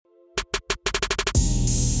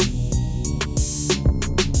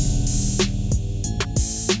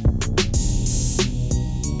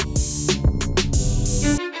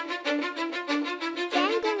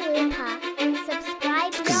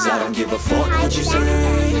what you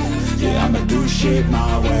say. Yeah, I'ma do shit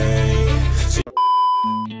my way.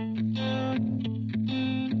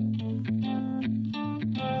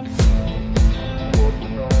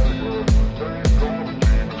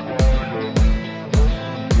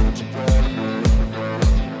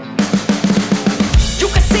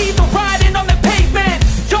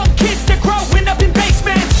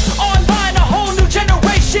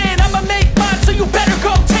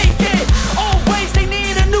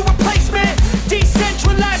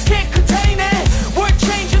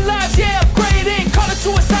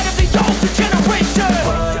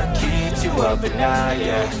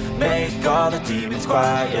 Make all the demons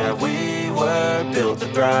quiet, yeah. We were built to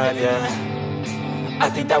thrive, yeah. I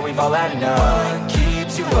think that we've all had enough. What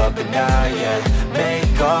keeps you up at night, yeah.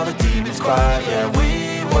 Make all the demons quiet, yeah.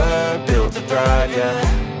 We were built to thrive, yeah.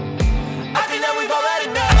 I think that we've all had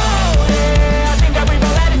enough. Oh, yeah, I think that we've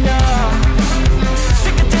all had enough.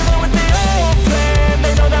 Sick of dealing with the old plan.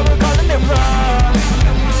 They know that we're calling it wrong.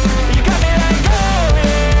 You got me like, oh,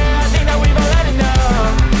 yeah, I think that we've all had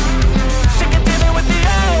enough. Sick of dealing with the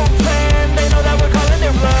old plan. They know that we're calling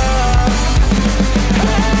it wrong.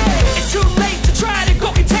 Hey, it's too late to try to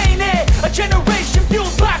go contain it. A generation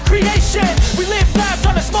fueled by creation. We live lives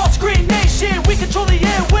on a small screen nation. We control the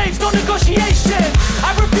airwaves, no negotiation.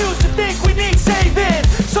 I refuse to think we need saving.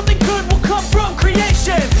 Something good will come from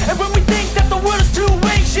creation. And when we think that the world is too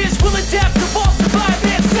anxious, we'll adapt, evolve, survive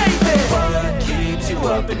and save it. What keeps you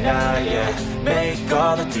up at night, yeah. Make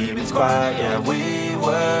all the demons quiet, yeah. We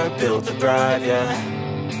were built to thrive, yeah.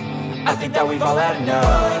 I think that we've all had enough.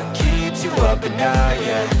 What keeps you up at night,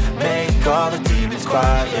 yeah. Make all the demons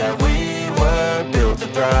quiet, yeah. We were built to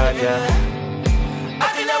thrive, yeah. I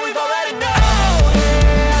think that we've all had enough. Oh,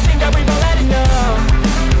 yeah, I think that we've all had enough.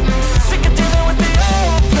 Sick of dealing with the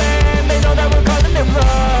old plan. They know that we're calling it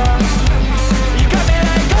wrong. You got me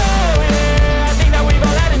like, oh, yeah, I think that we've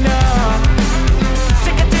all had enough.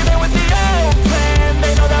 Sick of dealing with the old plan.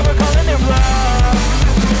 They know that we're calling it wrong.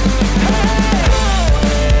 Hey, oh,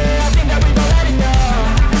 yeah, I think that we've all had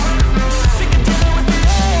enough. Sick of dealing with the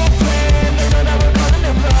old plan. They know that we're calling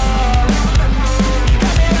it wrong. You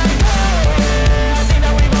got me like, oh,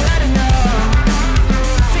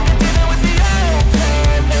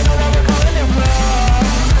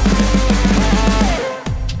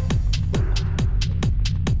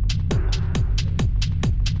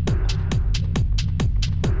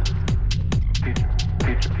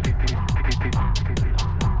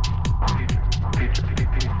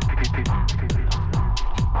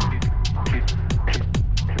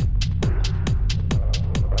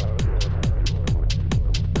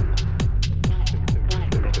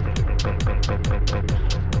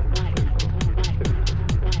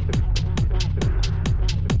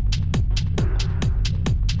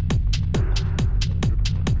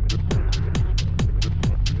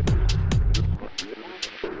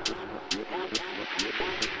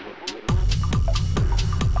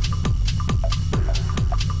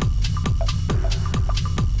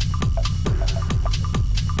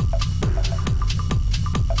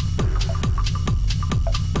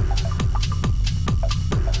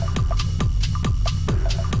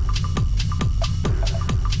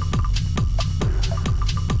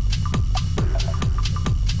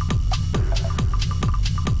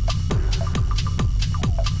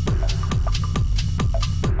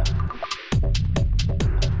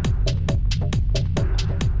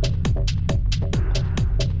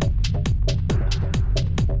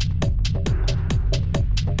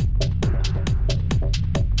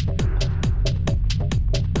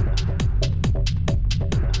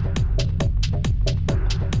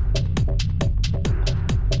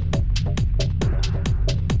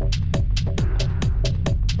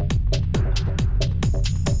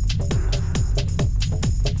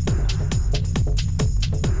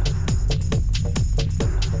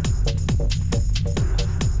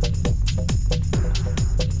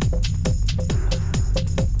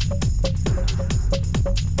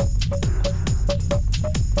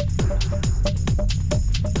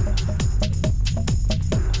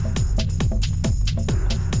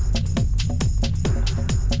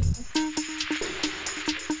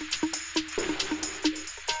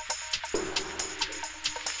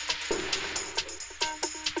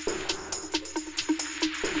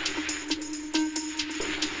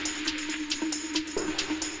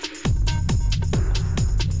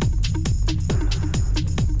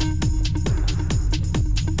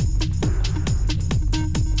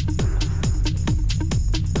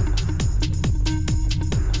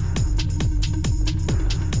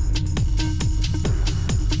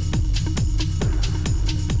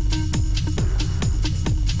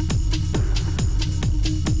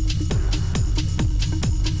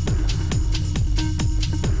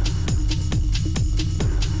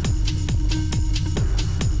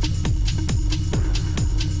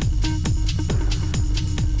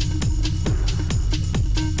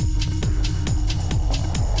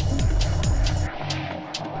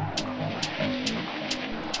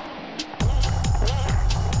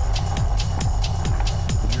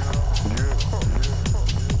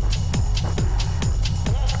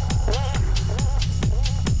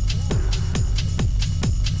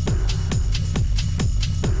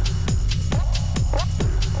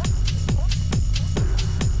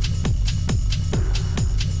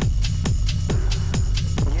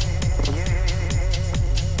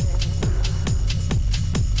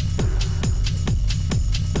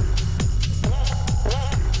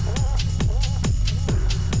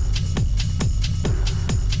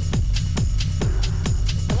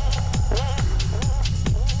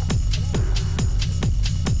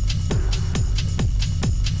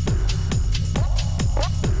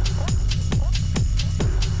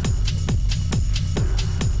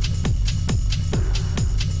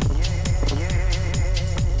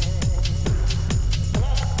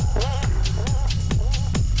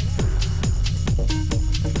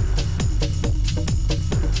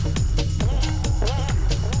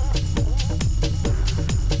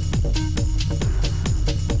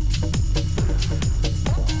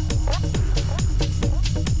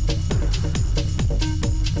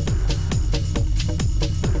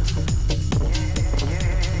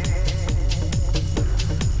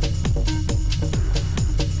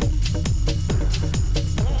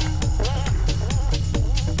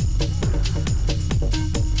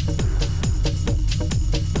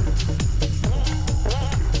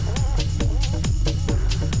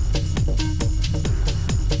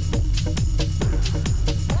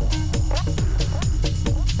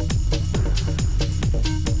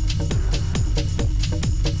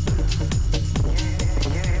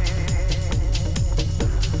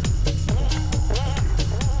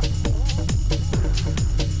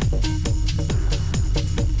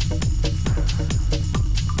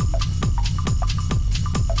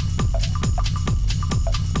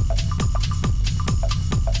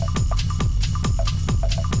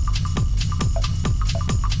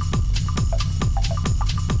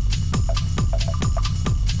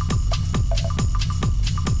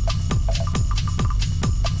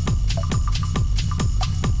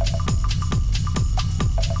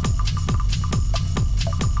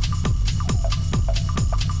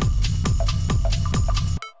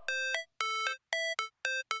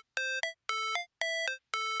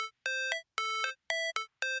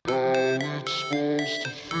 Never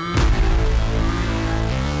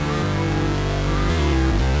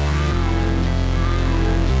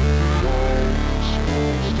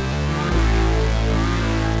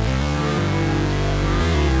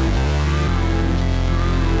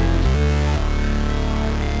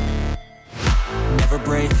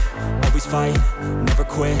break, always fight, never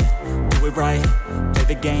quit, do it right, play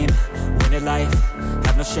the game, win it life,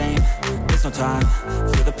 have no shame, there's no time,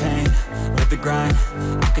 feel the pain, live the grind,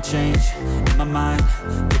 I could change, in my mind,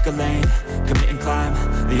 pick a lane, commit and climb,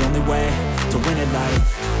 the only way to win it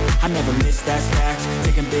life, I never miss, that's fact,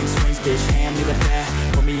 taking big swings, bitch, hand me the bat,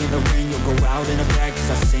 put me in the ring, you'll go out in a bag,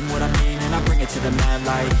 cause I sing what I mean and I bring it to the mad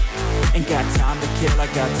light, ain't got time to kill, I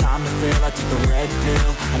got time to feel, I took the red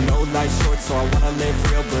pill, I know life's short so I wanna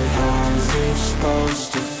live real, but how's it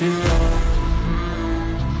supposed to feel?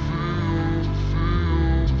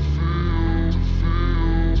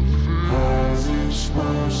 How's it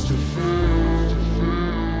supposed to feel?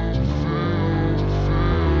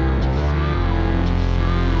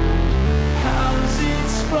 How's it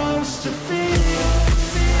supposed to feel?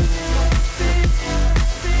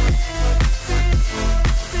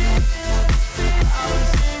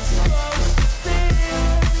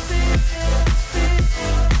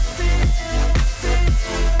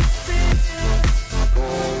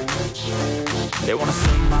 They wanna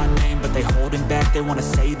say my name, but they holding back. They wanna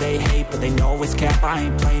say they hate, but they know it's cap. I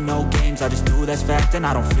ain't play no games, I just do that's fact. And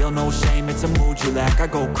I don't feel no shame, it's a mood you lack. I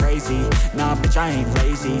go crazy, nah bitch I ain't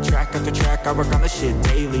lazy. Track after track, I work on the shit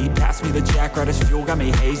daily. Pass me the jack, right as fuel, got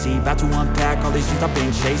me hazy. About to unpack all these things I've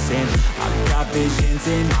been chasing. I've got visions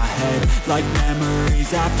in my head, like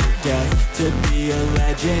memories after death. To be a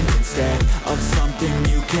legend instead of something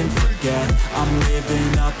you can forget. I'm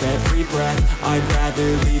living up every breath, I'd rather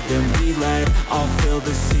lead than be led. I'll fill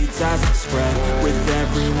the seats as I spread with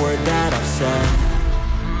every word that I've said.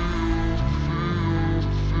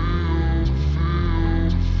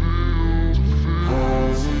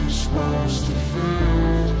 How's it supposed to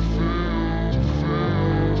feel?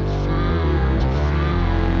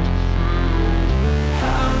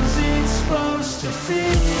 How's it supposed to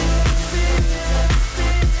feel?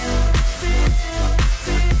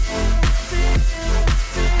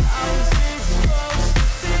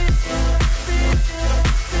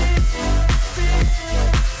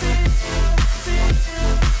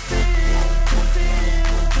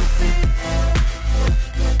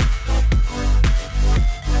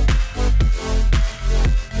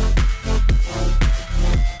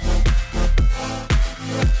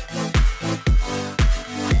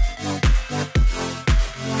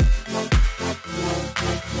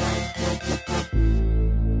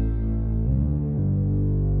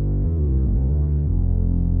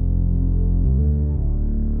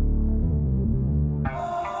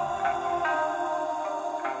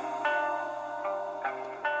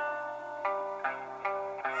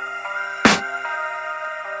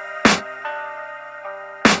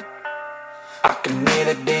 I can hear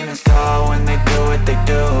the demons call when they do what they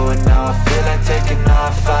do. And now I feel like taking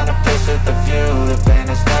off, find a place with a view. The pain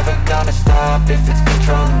is never gonna stop if it's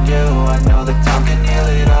controlling you. I know that time can heal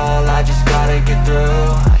it all, I just gotta get through.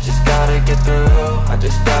 I just gotta get through, I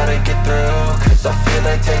just gotta get through. Cause I feel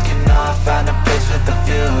like taking off, find a place with a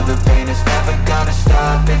view. The pain is never gonna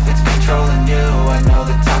stop if it's controlling you. I know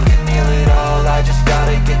that time can heal it all, I just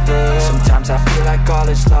gotta get through. Sometimes I feel like all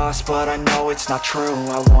is lost, but I know it's not true.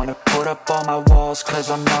 I wanna put up all my walls cause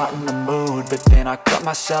I'm not in the mood, but then I cut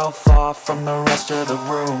myself off from the rest of the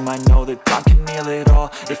room. I know that time can heal it all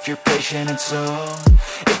if you're patient, and soon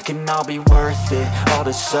it can all be worth it, all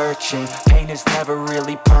the searching. Pain is never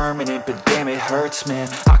really permanent, but damn it hurts, man.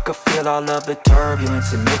 I could feel all of the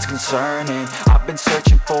turbulence and it's concerning. I've been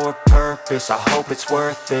searching for a purpose, I hope it's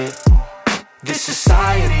worth it. This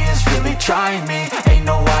society is really trying me. Ain't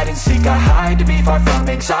no hide and seek, I hide to be far from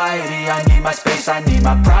anxiety. I need my space, I need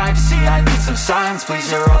my privacy. I need some silence,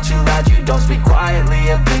 please, you're all too loud. You don't speak quietly,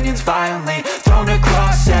 opinions violently thrown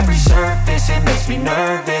across every surface. It makes me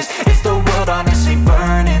nervous, is the world honestly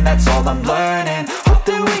burning? That's all I'm learning. Hope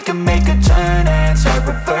that we can make a turn and start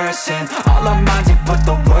reversing all our minds and put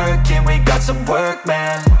the work in. We got some work,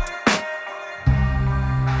 man.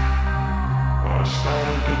 I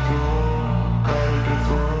started to do.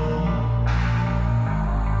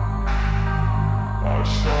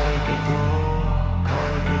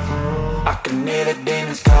 I can hear the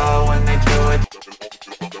demons call when they do it.